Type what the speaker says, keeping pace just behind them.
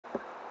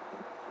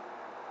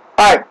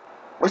Alright,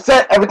 we're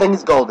set, everything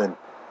is golden.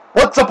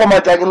 What's up all my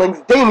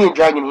Dragonlings, Damian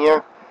Dragon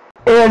here,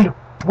 and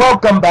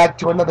welcome back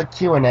to another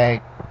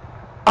Q&A.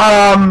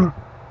 Last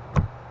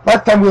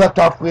time we left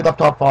off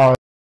on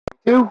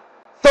 2,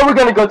 so we're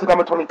gonna go to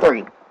number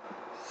 23.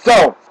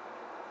 So,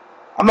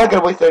 I'm not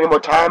gonna waste any more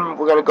time,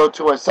 we're gonna go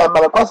to our 7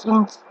 matter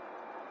questions.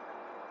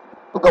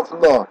 We'll go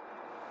from there.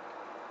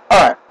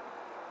 Alright.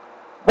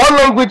 One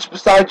language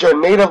besides your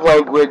native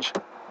language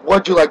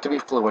would you like to be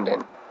fluent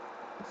in?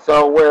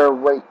 So we're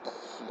right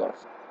here.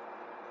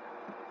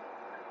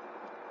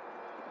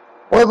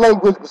 What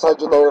language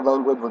besides your native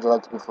language would you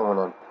like to be fluent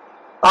in?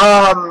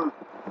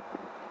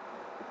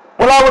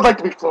 What I would like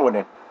to be fluent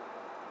in?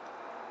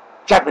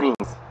 Japanese.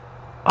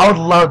 I would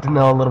love to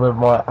know a little bit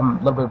more, a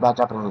little bit about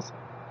Japanese.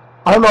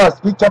 I don't know how to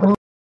speak Japanese.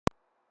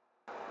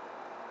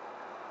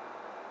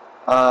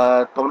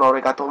 Tomo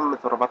arigato,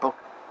 Mr. Roboto.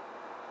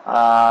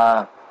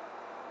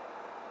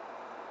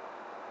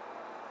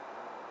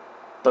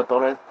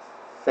 Totore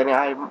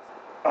senai.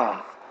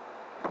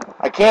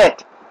 I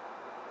can't.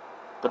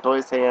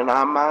 Totore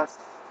senamas.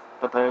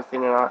 Totore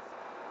senamas.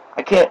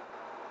 I can't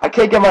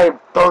get my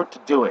throat to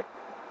do it.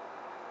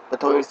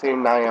 Totore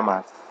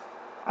senamas.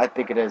 I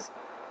think it is.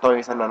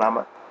 Totore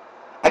senamas.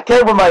 I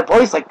can't with my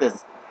voice like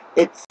this.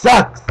 It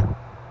sucks.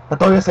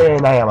 Totore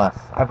senamas.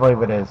 I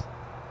believe it is.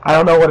 I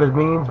don't know what it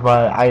means,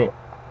 but I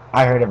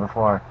heard it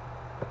before.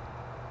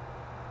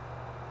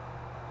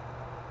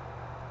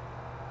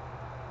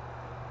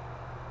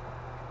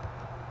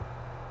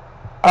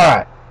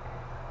 Alright.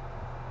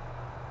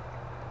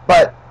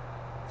 But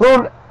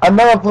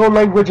another fluent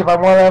language, if I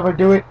want to ever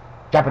do it,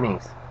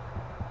 Japanese.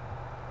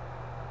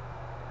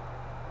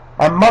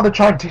 My mother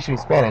tried to teach me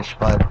Spanish,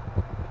 but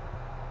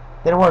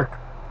didn't work.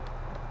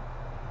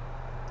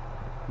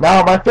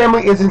 Now, my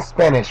family isn't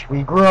Spanish.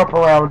 We grew up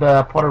around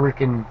Puerto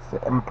Rican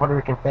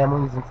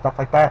families and stuff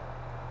like that.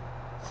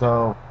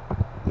 So,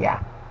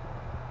 yeah.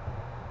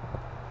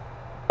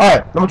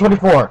 Alright, number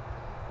 24.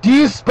 Do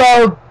you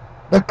spell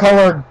the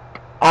color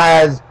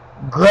as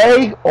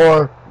gray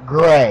or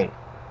gray?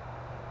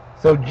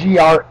 So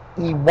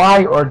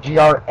G-R-E-Y or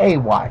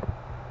G-R-A-Y.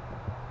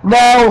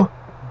 Now,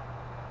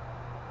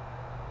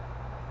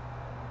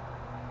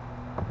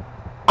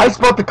 I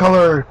spelled the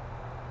color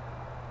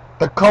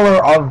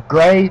of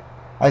gray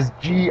as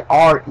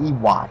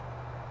G-R-E-Y.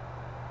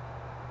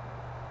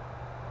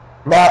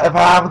 Now,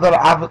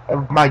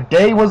 if my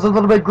day was a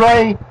little bit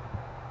gray,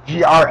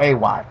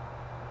 G-R-A-Y.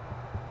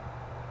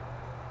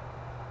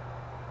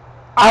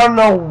 I don't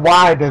know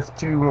why there's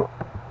two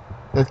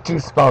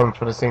spellings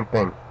for the same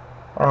thing.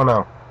 I don't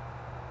know.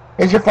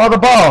 Is your father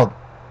bald?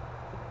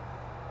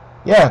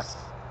 Yes.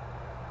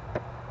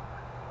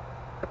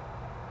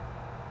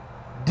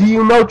 Do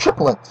you know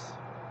triplets?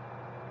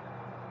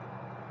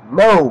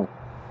 No.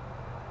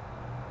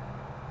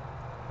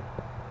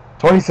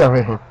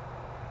 27.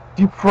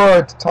 Do you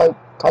prefer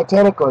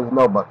Titanic or The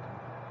Notebook?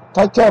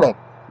 Titanic.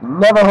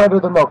 Never heard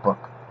of The Notebook.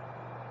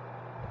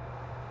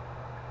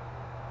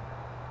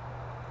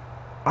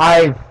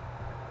 I've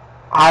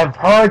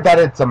heard that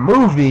it's a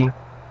movie.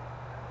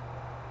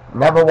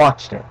 Never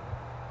watched it.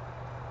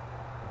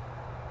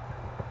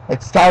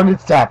 It sounded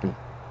sappy.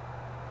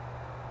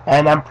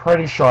 And I'm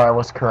pretty sure I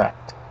was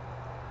correct.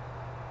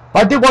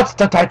 But I did watch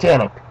the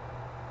Titanic.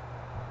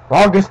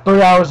 Longest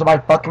 3 hours of my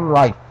fucking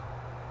life.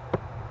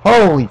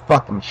 Holy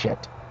fucking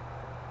shit.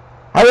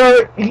 Have you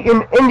ever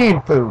eaten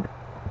Indian food?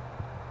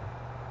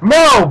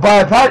 No, but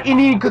I've had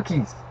Indian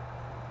cookies.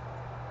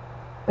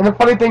 And the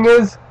funny thing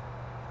is,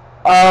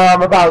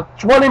 about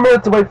 20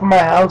 minutes away from my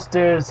house,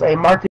 there's a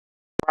market,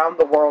 around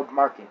the world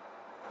market.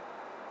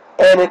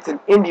 And it's an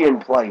Indian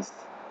place.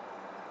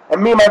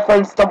 And me and my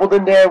friends stumbled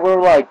in there, we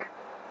were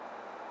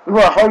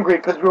hungry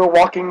because we were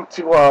walking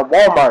to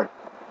Walmart.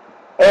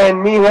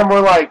 And me and him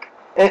were like,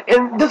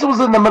 and this was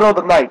in the middle of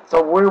the night,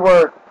 so we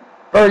were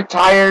very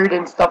tired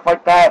and stuff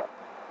like that.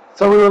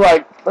 So we were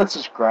like, let's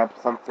just grab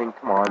something,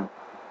 come on.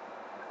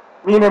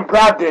 Me and him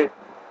grabbed it,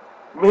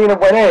 me and him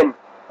went in,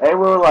 and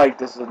we were like,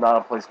 this is not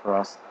a place for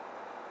us.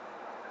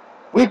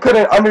 We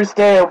couldn't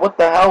understand what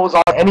the hell was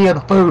on any of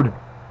the food.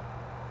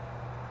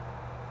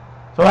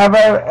 So have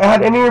I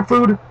had any of your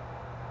food?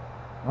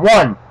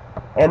 One.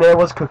 And it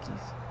was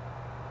cookies.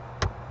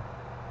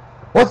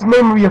 What's the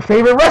name of your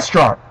favorite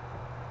restaurant?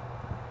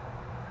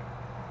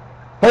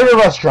 Favorite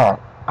restaurant.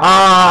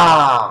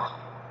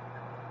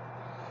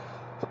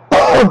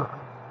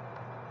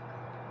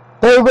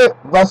 Favorite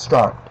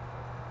restaurant.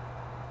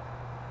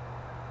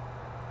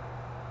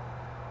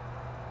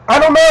 I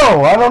don't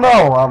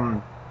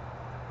know.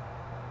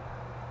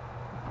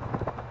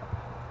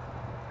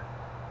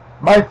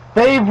 My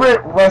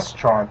favorite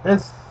restaurant.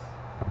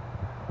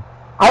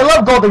 I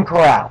love Golden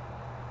Corral.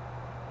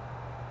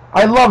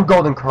 I love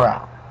Golden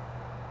Corral.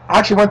 I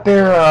actually went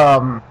there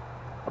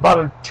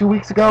about 2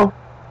 weeks ago.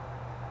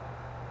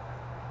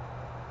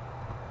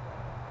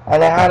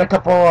 And I had a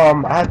couple,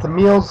 I had some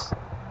meals.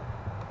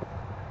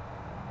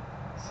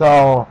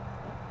 So,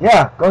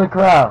 yeah, Golden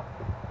Corral.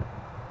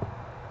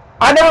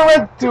 I never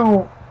went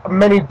to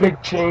many big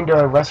chain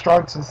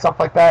restaurants and stuff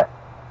like that.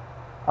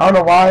 I don't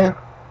know why.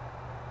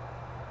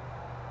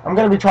 I'm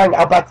gonna be trying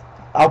Outback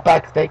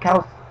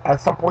Steakhouse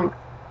at some point,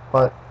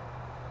 but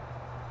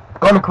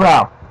Golden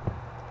Corral.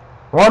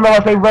 Wanna know my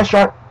favorite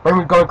restaurant? Bring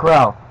me to Golden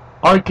Corral.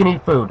 All you can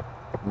eat food.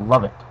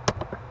 Love it.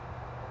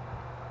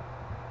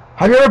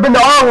 Have you ever been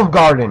to Olive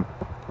Garden?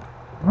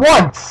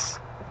 Once!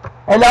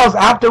 And that was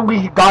after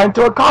we got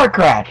into a car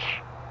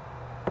crash.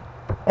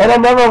 And I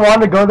never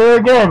wanted to go there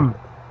again.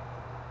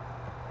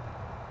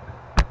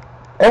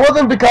 It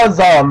wasn't because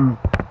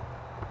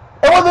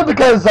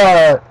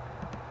the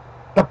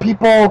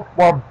people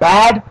were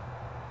bad.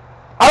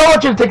 I don't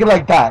want you to take it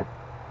like that.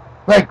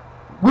 Like,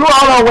 we were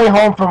on our way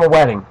home from a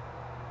wedding,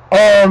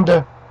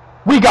 and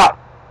we got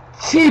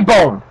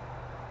T-boned.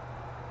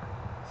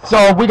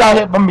 So we got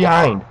hit from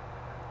behind.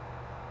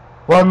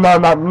 Well, no,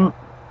 not,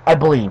 I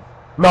believe.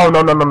 No.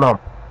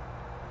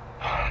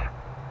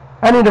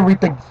 I need to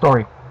rethink the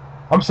story.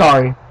 I'm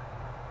sorry.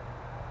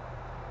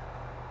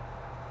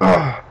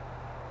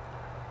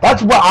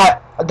 That's what I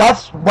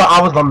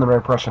was under the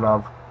impression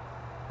of.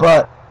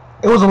 But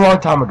it was a long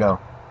time ago.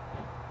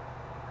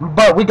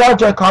 But we got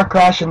into a car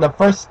crash, and the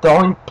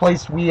only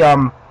place we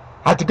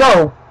had to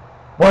go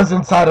was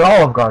inside an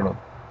Olive Garden.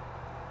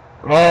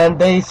 And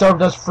they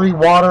served us free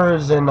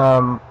waters and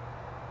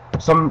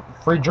some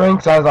free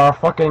drinks as our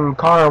fucking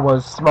car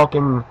was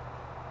smoking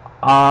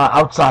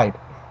outside.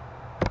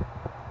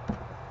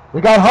 We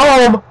got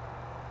home.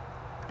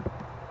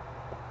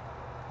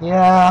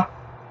 Yeah.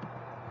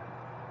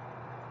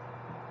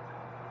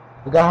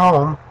 We got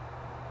home.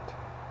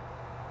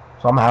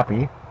 So I'm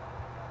happy.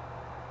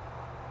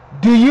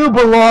 Do you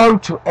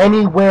belong to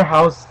any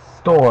warehouse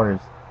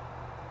stores?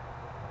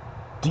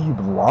 Do you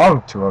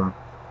belong to them?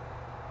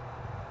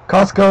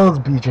 Costco's,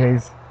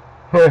 BJ's.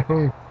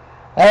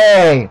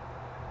 Hey!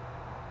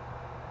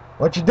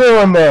 What you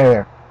doing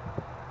there?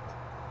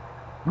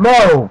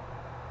 No!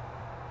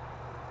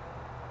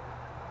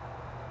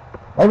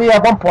 Maybe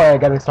at one point I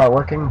gotta start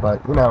working,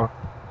 but, you know.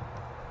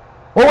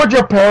 What would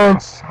your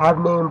parents have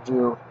named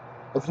you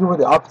if you were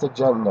the opposite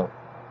gender?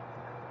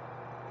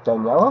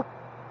 Daniela?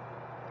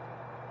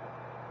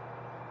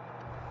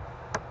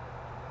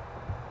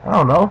 I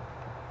don't know.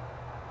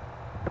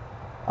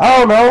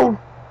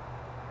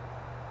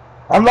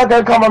 I'm not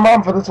gonna call my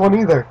mom for this one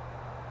either.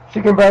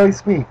 She can barely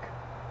speak.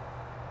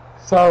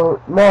 So,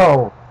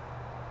 no.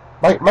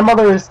 My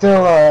mother is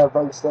still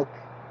very sick.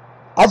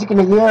 As you can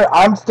hear,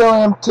 I'm still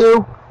am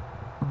too.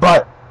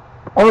 But,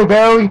 only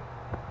barely.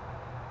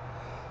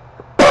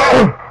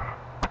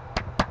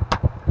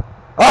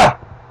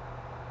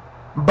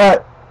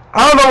 But,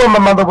 I don't know what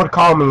my mother would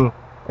call me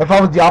if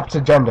I was the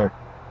opposite gender.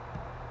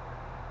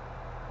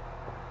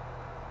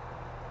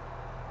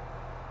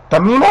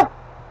 Damina?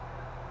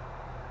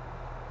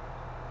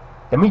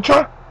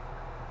 Demetra?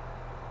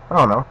 I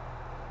don't know.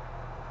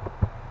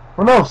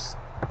 Who knows?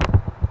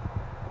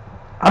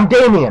 I'm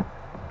Damian.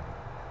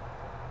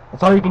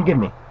 That's all you can give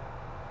me.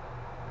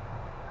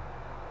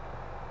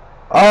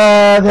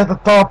 They have to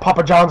throw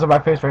Papa John's in my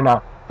face right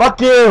now.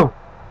 Fuck you!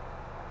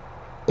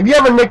 If you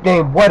have a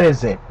nickname, what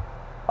is it?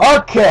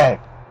 Okay.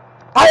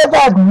 I have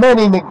had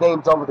many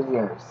nicknames over the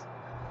years.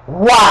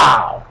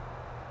 Wow.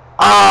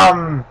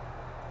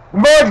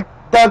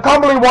 The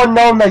commonly one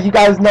known that you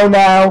guys know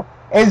now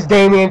is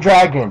Damian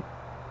Dragon.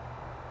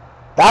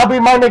 That'll be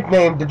my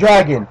nickname, the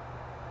Dragon.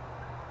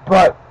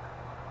 But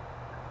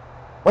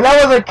when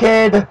I was a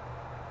kid,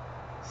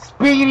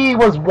 Speedy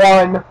was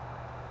one.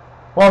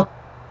 Well,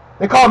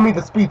 they called me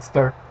the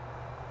Speedster.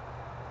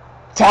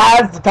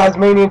 Taz, the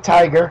Tasmanian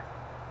Tiger.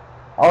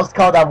 I was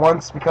called that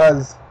once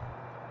because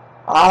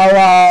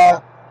I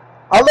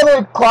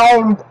literally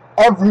climbed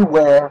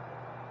everywhere,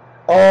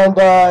 and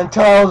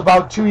until I was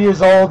about 2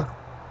 years old.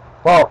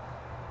 Well,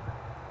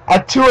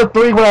 at 2 or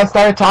 3 when I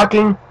started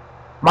talking,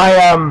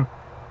 my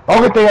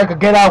only thing I could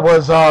get out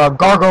was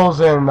gargles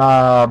and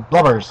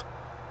blubbers.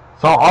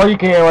 So all you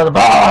can hear was blah,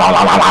 blah,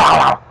 blah, blah,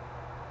 blah.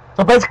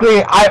 So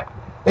basically,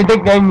 they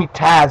nicknamed me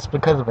Taz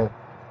because of it.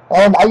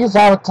 And I used to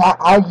have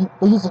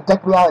they used to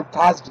deck me out in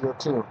Taz gear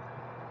too.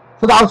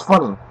 So that was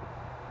funny.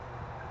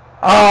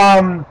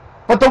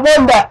 But the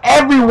one that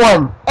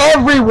everyone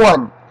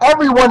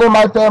in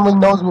my family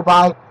knows me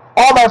by,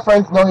 all my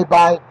friends know me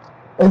by,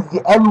 is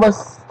the Endless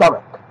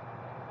Stomach.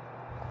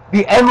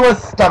 The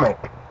Endless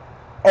Stomach.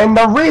 And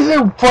the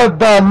reason for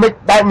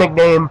that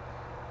nickname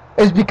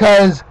is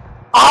because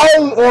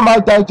my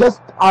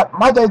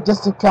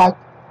digestive tract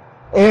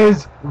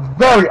is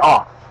very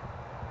off.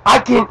 I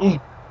can't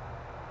eat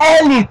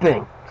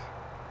anything.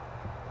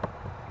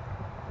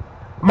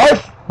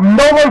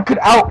 No one could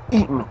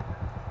out-eat me.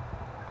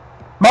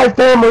 My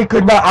family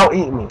could not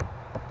out-eat me.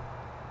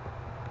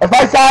 If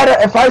I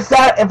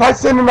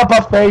sit in a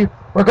buffet,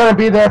 we're gonna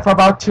be there for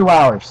about 2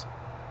 hours.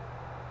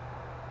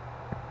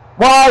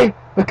 Why?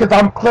 Because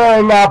I'm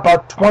clearing out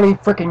about 20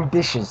 freaking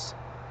dishes.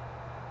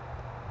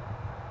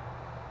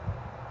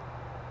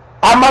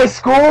 At my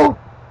school,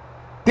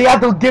 they had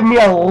to give me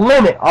a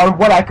limit on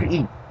what I could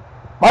eat.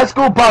 My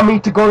school brought me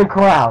to Golden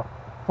Corral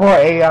for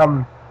a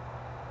end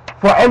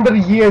of the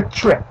year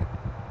trip.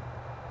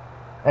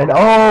 And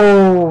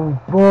oh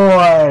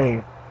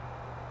boy,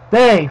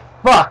 they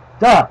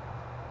fucked up.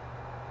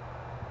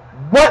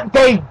 What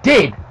they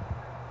did,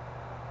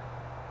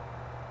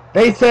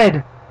 they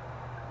said,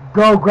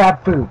 go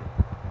grab food.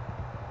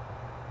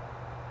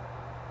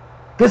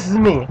 This is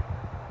me.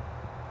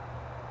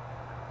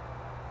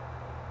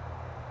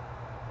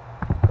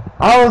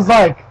 I was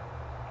like,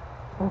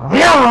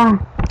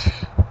 Yum!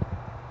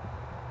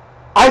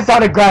 I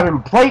started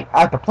grabbing plate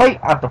after plate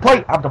after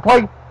plate after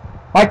plate.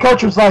 My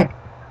coach was like,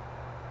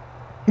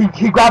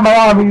 he grabbed my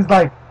arm and he's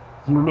like,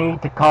 you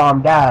need to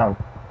calm down.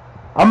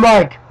 I'm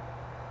like,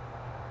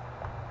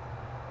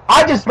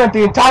 I just spent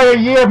the entire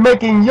year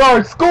making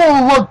your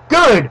school look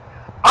good.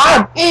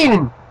 I'm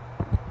eating.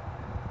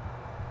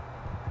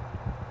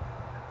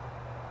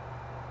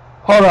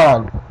 Hold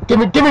on. Give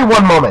me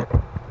 1 moment.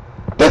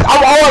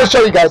 I want to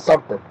show you guys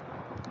something.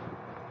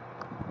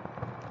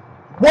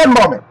 1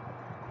 moment.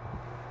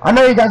 I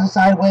know you guys are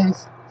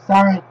sideways.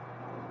 Sorry.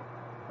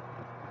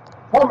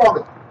 1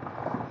 moment.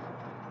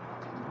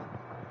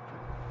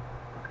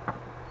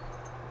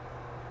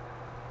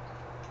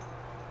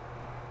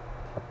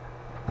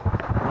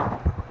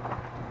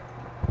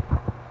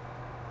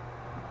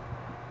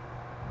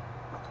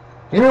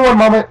 Give me 1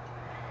 moment.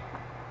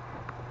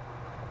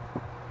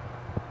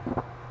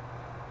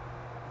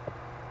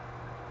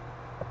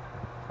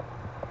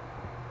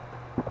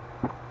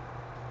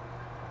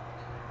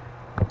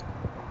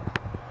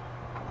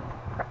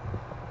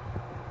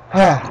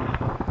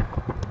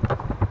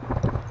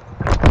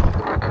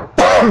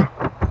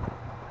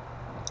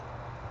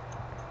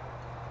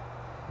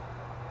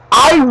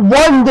 I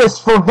won this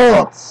for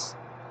Vance.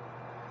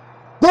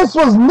 This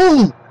was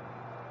me.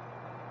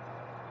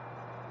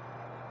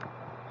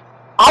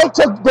 I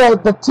took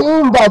the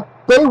team that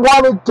they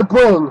wanted to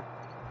bring,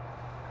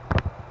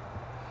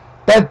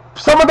 that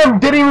some of them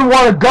didn't even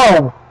want to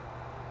go,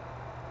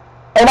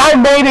 and I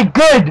made it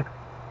good.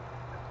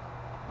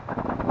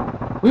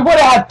 We would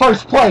have had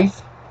first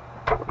place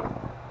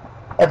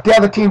if the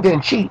other team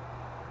didn't cheat,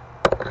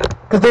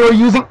 because they were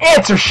using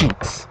answer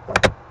sheets.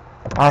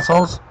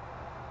 Assholes.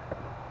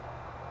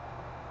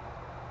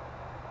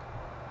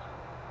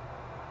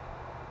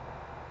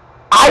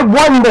 I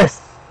won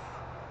this.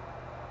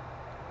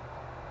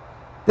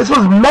 This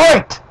was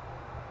merit.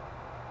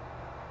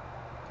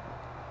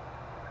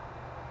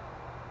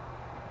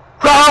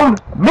 Crown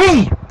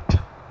me.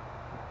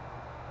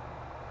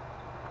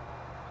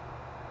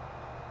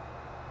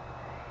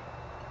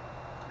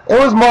 It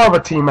was more of a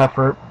team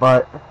effort,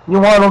 but you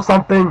want to know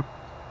something?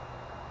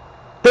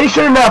 They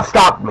shouldn't have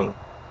stopped me.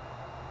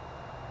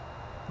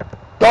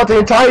 Throughout the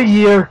entire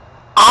year,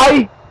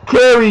 I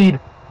carried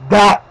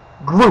that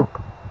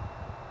group.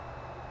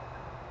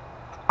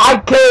 I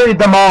carried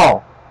them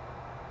all.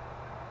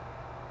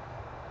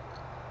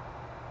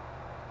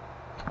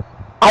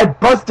 I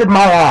busted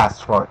my ass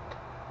for it.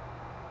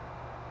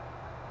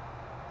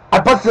 I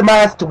busted my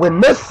ass to win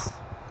this.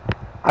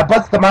 I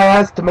busted my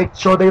ass to make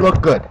sure they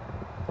look good.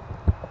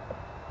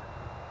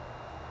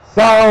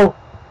 So,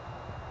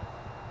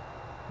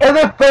 is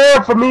it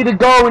fair for me to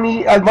go and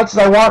eat as much as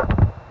I want?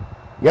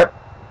 Yep.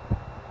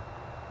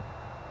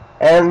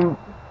 And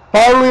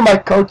finally my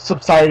coach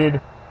subsided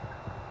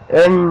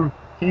and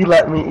he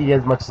let me eat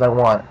as much as I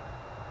want.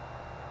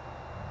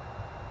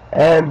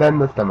 And then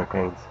the stomach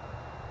pains.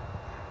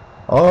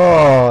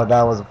 Oh,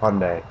 that was a fun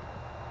day.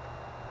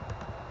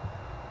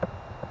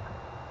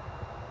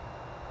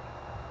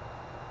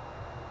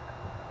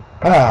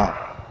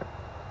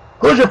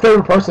 Who's your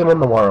favorite person in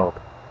the world?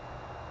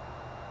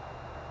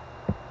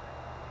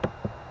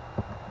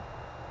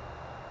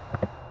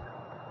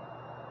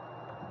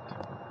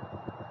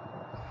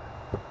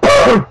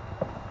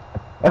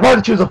 If I had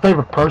to choose a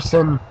favorite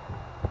person,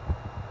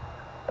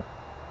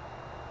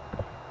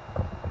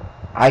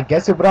 I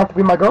guess it would have to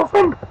be my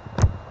girlfriend.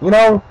 You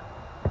know,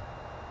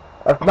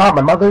 if not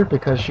my mother,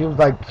 because she was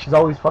like, she's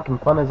always fucking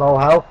fun as all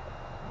hell.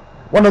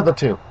 One of the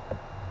two.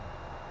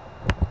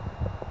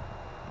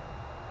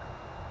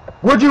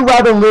 Would you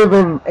rather live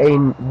in a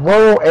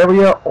rural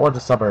area or the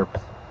suburbs?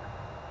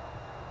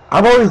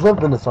 I've always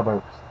lived in the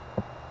suburbs.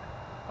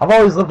 I've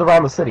always lived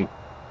around the city.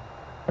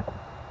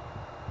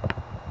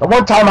 The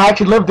one time I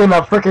actually lived in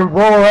a freaking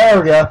rural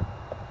area,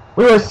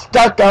 we were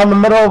stuck down the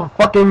middle of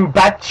fucking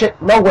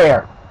batshit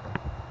nowhere.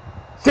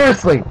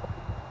 Seriously.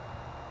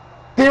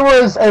 There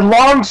was a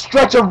long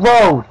stretch of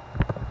road.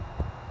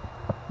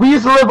 We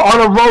used to live on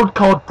a road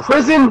called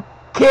Prison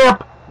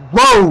Camp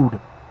Road.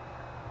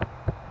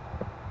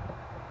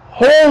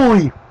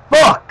 Holy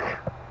fuck.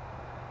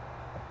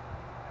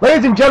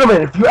 Ladies and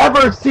gentlemen, if you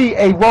ever see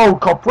a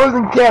road called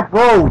Prison Camp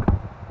Road,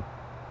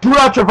 do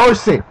not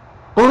traverse it.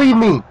 Believe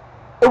me,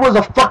 it was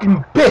a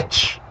fucking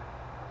bitch.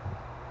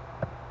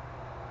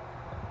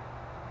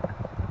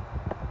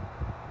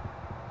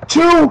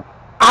 Two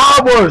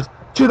hours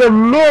to the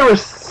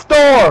nearest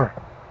store.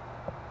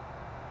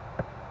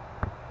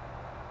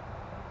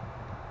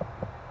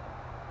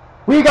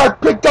 We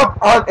got picked up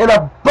in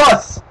a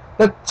bus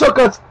that took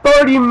us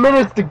 30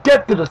 minutes to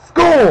get to the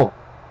school.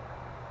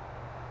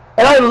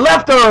 And I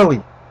left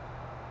early.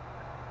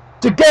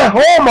 to get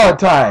home on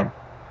time.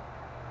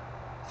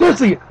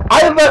 Seriously,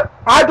 I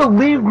had to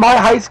leave my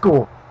high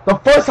school. The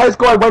first high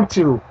school I went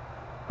to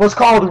was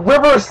called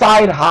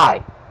Riverside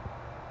High.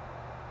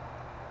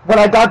 When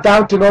I got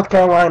down to North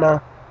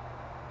Carolina,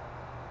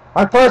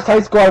 my first high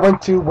school I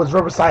went to was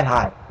Riverside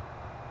High.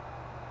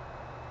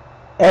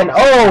 And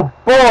oh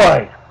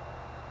boy,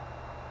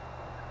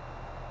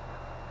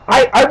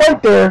 I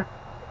went there.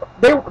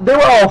 They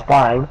were all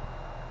fine.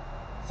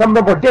 Some of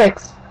them were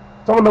dicks.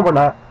 Some of them were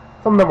not.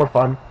 Some of them were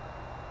fun.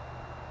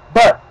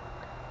 But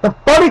the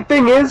funny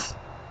thing is,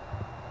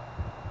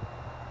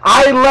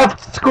 I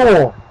left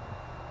school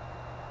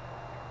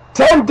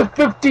 10 to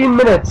 15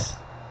 minutes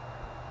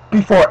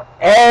before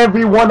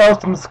everyone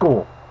else in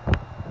school.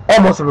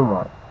 Almost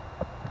everyone.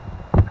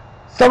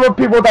 Some of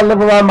the people that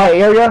live around my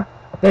area,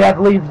 they have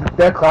to leave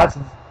their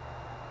classes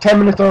 10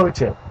 minutes early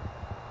too.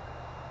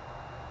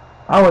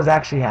 I was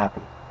actually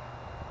happy.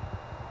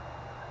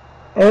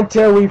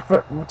 Until we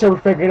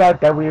figured out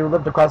that we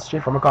lived across the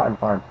street from a cotton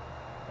farm.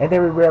 And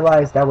then we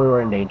realized that we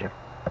were in danger.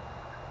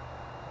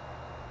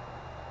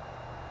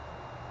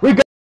 We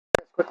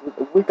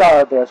got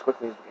out there as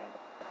quickly as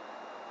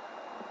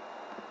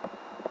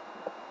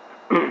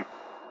we can.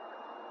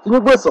 Can you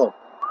whistle?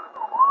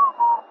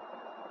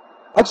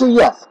 Actually,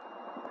 yes.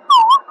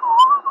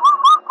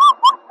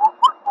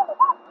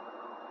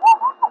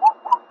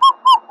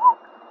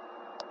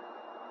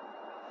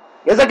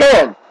 Yes, I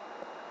can.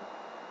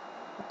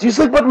 Do you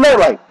sleep with the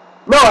nightlight?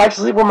 No, I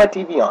actually sleep with my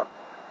TV on.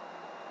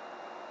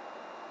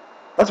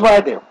 That's what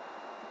I do.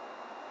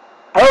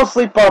 I don't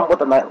sleep with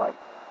the nightlight.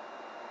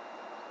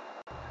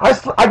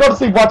 I go to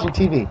sleep watching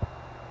TV.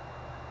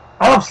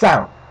 I love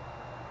sound.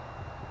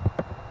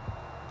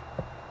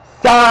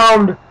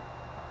 Sound.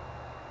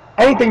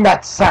 Anything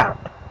that's sound.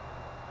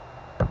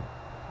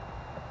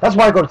 That's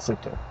why I go to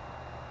sleep too.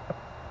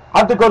 I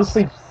have to go to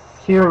sleep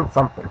hearing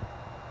something.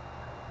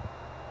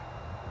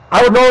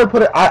 I would normally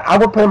put it. I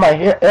would put in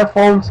my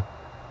earphones,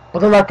 but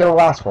they're not gonna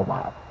last for a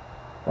while.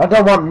 I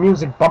don't want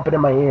music bumping in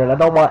my ear, and I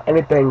don't want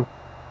anything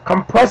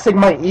compressing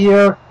my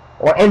ear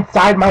or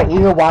inside my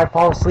ear while I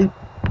fall asleep.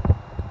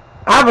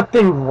 I have a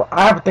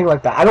thing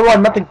like that. I don't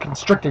want nothing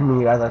constricting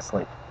me as I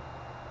sleep.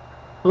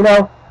 You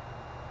know?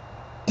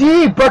 Do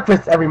you eat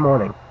breakfast every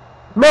morning?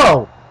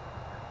 No.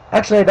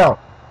 Actually, I don't.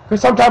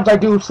 Because sometimes I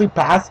do sleep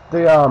past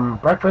the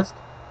breakfast,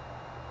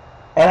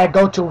 and I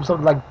go to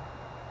something like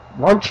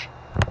lunch.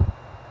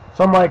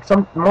 So I'm like,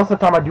 most of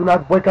the time I do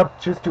not wake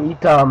up just to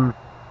eat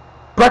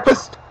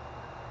breakfast.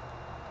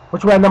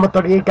 Which we're at number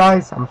 38,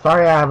 guys. I'm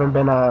sorry I haven't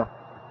been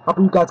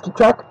helping you guys keep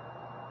track.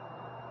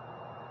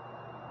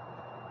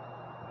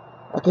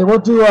 Okay, we'll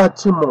do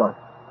 2 more.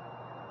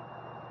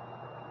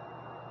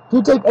 Do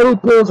you take any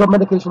pills or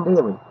medication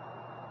daily?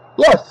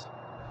 Yes.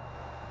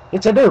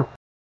 Yes, I do.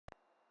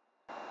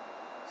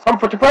 Some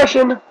for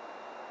depression,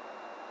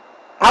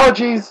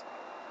 allergies,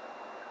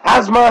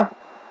 asthma.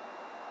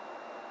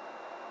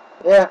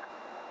 Yeah.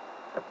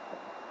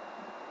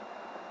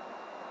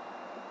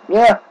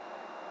 Yeah.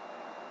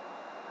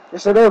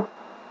 Yes, I do.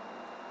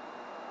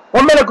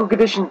 What medical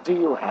condition do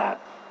you have?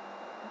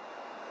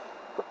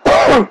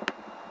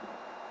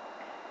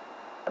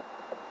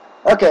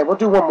 Okay, we'll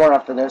do one more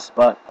after this,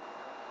 but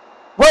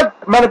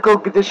what medical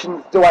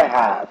conditions do I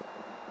have?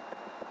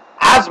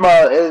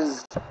 Asthma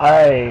is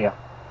a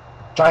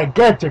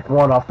gigantic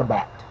one off the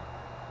bat.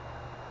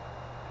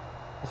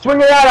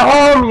 Swinging out of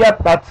home,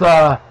 yep, that's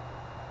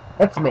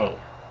me.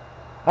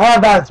 I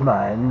have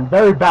asthma, and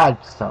very bad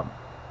some.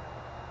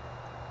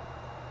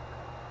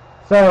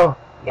 So,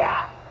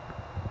 yeah.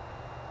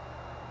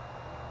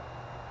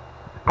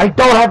 I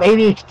don't have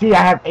ADHD,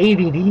 I have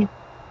ADD,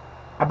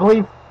 I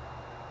believe.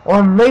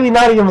 Or maybe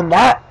not even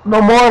that,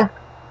 no more.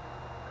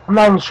 I'm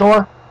not even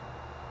sure.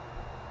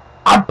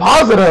 I'm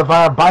positive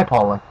I have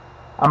bipolar.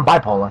 I'm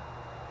bipolar.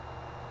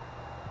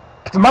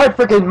 Cause my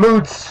freaking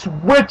mood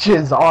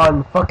switches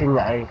on fucking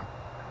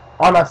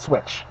on a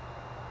switch.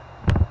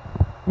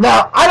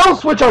 Now, I don't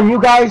switch on you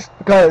guys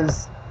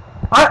because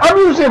I'm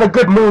usually in a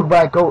good mood when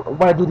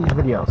I do these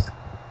videos.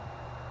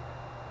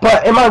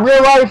 But in my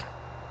real life,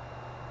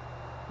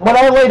 when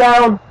I lay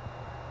down,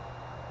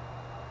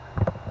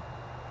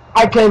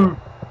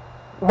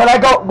 when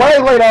I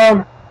lay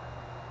down,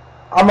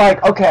 I'm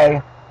like,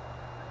 okay,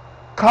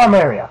 calm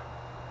area.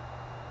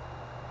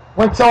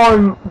 When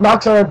someone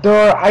knocks on the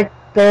door,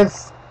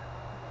 there's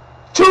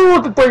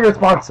 2 to 3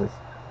 responses.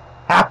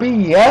 Happy,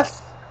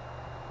 yes.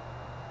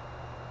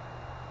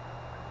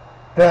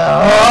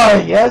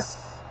 The yes.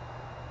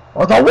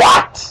 Or the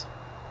what?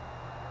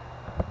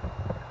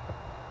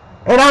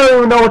 And I don't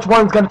even know which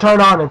one's gonna turn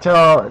on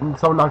until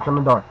someone knocks on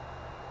the door.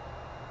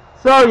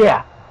 So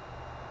yeah.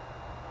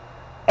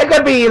 It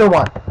could be either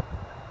one.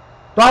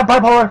 Do I have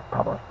bipolar?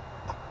 Probably.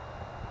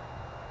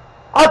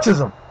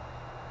 Autism.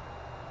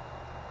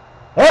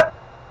 Yep.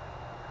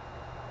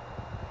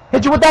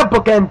 Hit you with that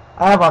bookend.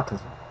 I have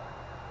autism.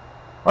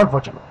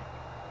 Unfortunately.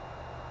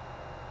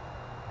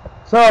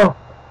 So,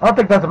 I don't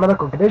think that's a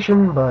medical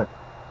condition, but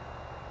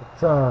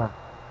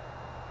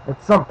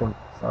it's something.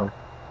 So,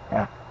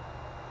 yeah.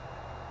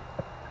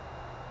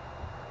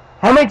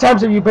 How many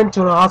times have you been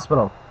to the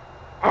hospital?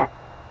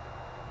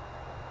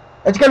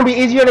 It's going to be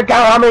easier to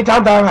count how many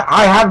times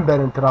I haven't been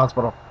into the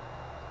hospital.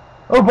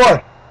 Oh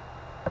boy.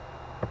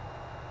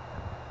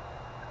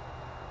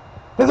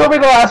 This will be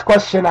the last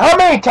question. How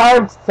many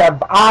times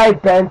have I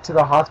been to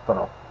the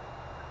hospital?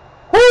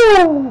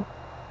 Woo!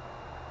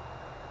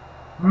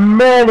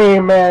 Many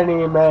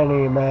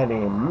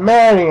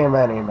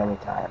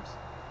times.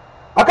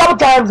 A couple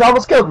times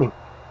almost killed me.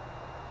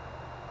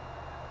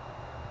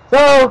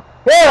 So,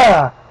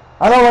 yeah.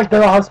 I don't like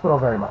the hospital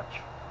very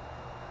much.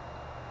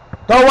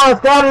 Don't want to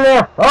stay in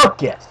there? Oh,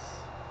 yes.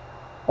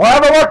 Will I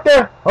ever work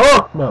there?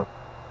 Oh, no.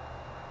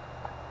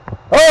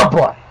 Oh,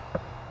 boy.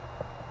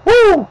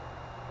 Woo!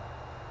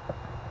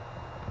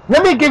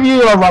 Let me give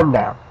you a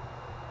rundown.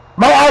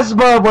 My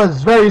asthma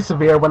was very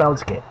severe when I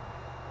was a kid.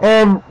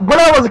 And when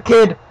I was a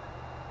kid,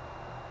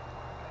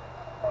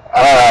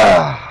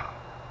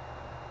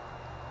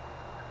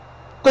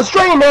 the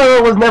straight and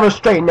narrow was never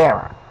straight and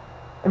narrow,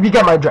 if you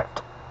get my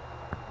drift.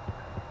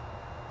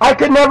 I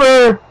could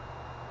never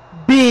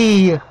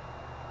be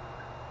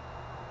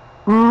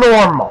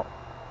normal.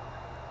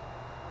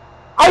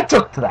 I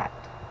took to that.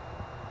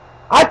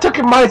 I took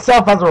it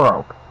myself as a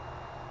rogue.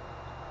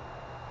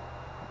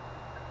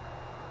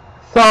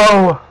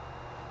 So,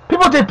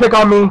 people did pick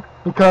on me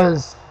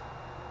because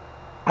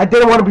I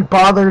didn't want to be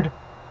bothered.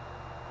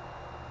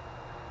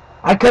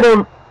 I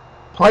couldn't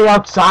play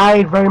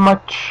outside very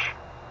much.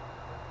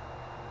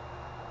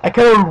 I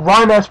couldn't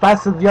run as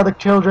fast as the other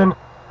children.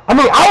 I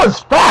mean, I was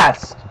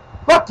fast.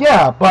 Fuck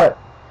yeah, but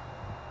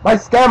my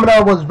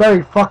stamina was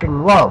very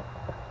fucking low.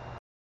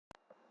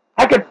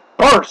 I could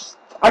burst.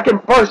 I can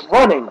burst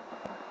running.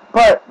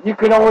 But you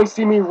can only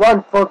see me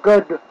run for a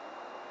good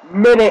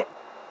minute,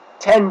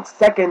 10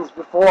 seconds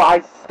before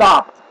I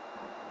stopped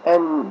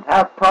and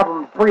have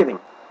problems breathing.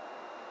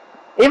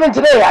 Even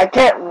today, I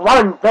can't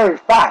run very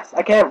fast.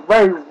 I can't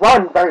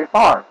run very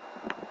far.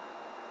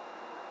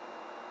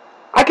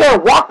 I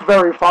can't walk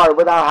very far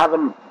without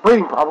having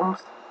breathing problems.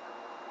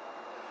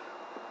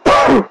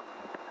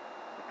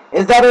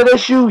 Is that an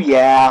issue?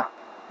 Yeah.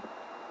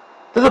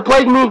 Does it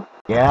plague me?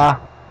 Yeah.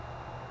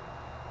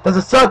 Does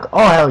it suck?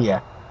 Oh hell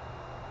yeah.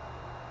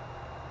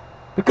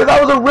 Because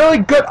I was a really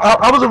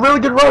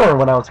good runner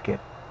when I was a kid.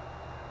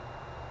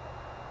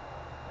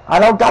 I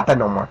don't got that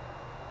no more.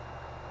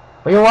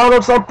 But you want to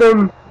know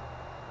something?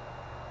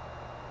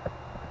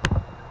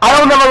 I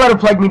don't never let it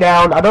plague me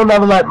down. I don't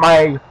never let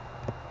my,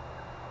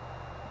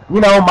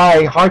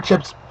 my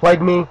hardships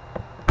plague me.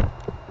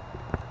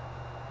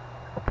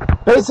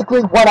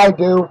 Basically, what I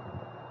do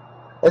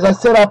is I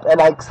sit up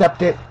and I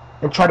accept it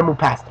and try to move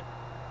past it.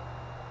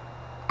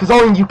 Because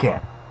only you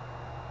can.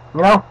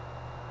 You know?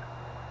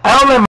 I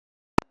don't let my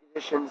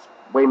conditions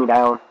weigh me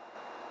down.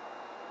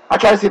 I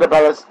try to see the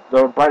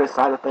brightest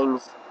side of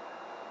things.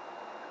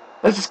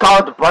 Let's just call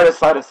it the brightest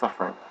side of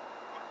suffering.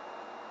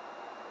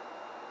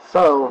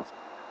 So,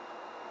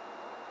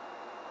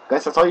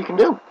 guess that's all you can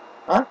do,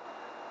 huh?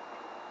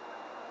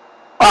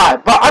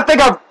 Alright, but I think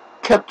I've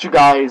kept you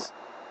guys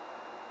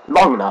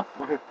long enough.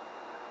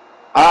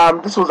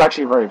 This was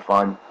actually very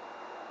fun.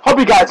 Hope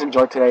you guys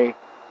enjoyed today.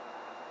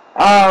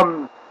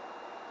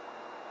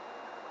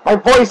 My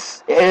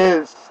voice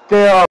is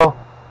still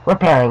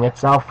repairing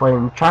itself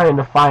and trying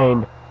to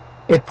find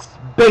its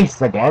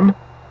base again.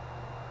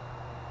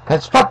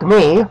 Cause fuck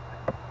me.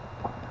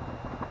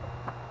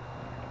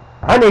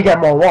 I need to get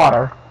more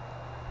water.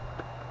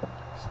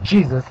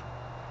 Jesus.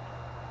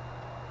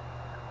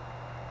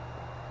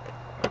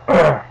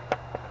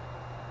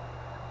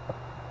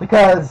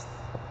 Because,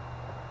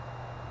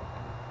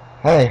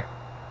 hey.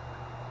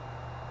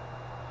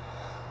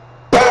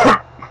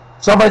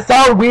 So if I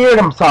sound weird,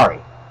 I'm sorry.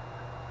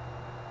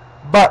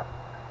 But,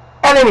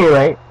 at any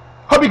rate,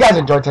 hope you guys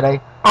enjoyed today.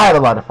 I had a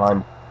lot of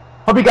fun.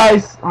 Hope you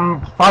guys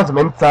found some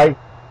insight.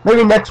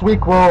 Maybe next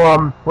week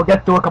we'll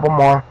get through a couple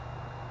more.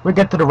 We'll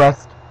get to the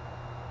rest.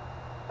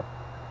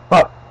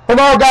 But, for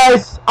now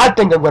guys, I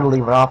think I'm going to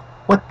leave it off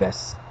with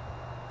this.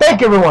 Thank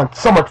you everyone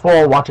so much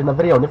for watching the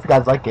video, and if you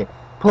guys like it,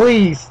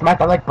 please smack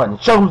the like button,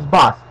 show who's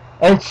boss,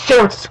 and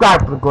share and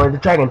subscribe for the glory of the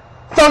dragon,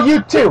 so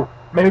you too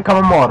may become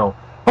immortal.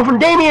 But from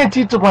Damian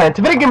to Plan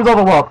to video games all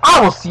the world,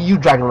 I will see you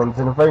Dragonlings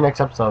in the very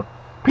next episode.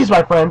 Peace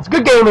my friends,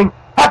 good gaming,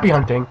 happy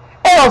hunting,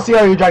 and I'll see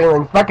all you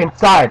Dragonlings back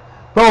inside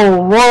the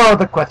world of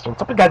the questions.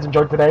 Hope you guys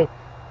enjoyed today.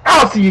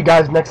 I'll see you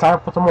guys next time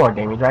for some more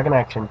Gaming Dragon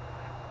action.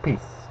 Peace.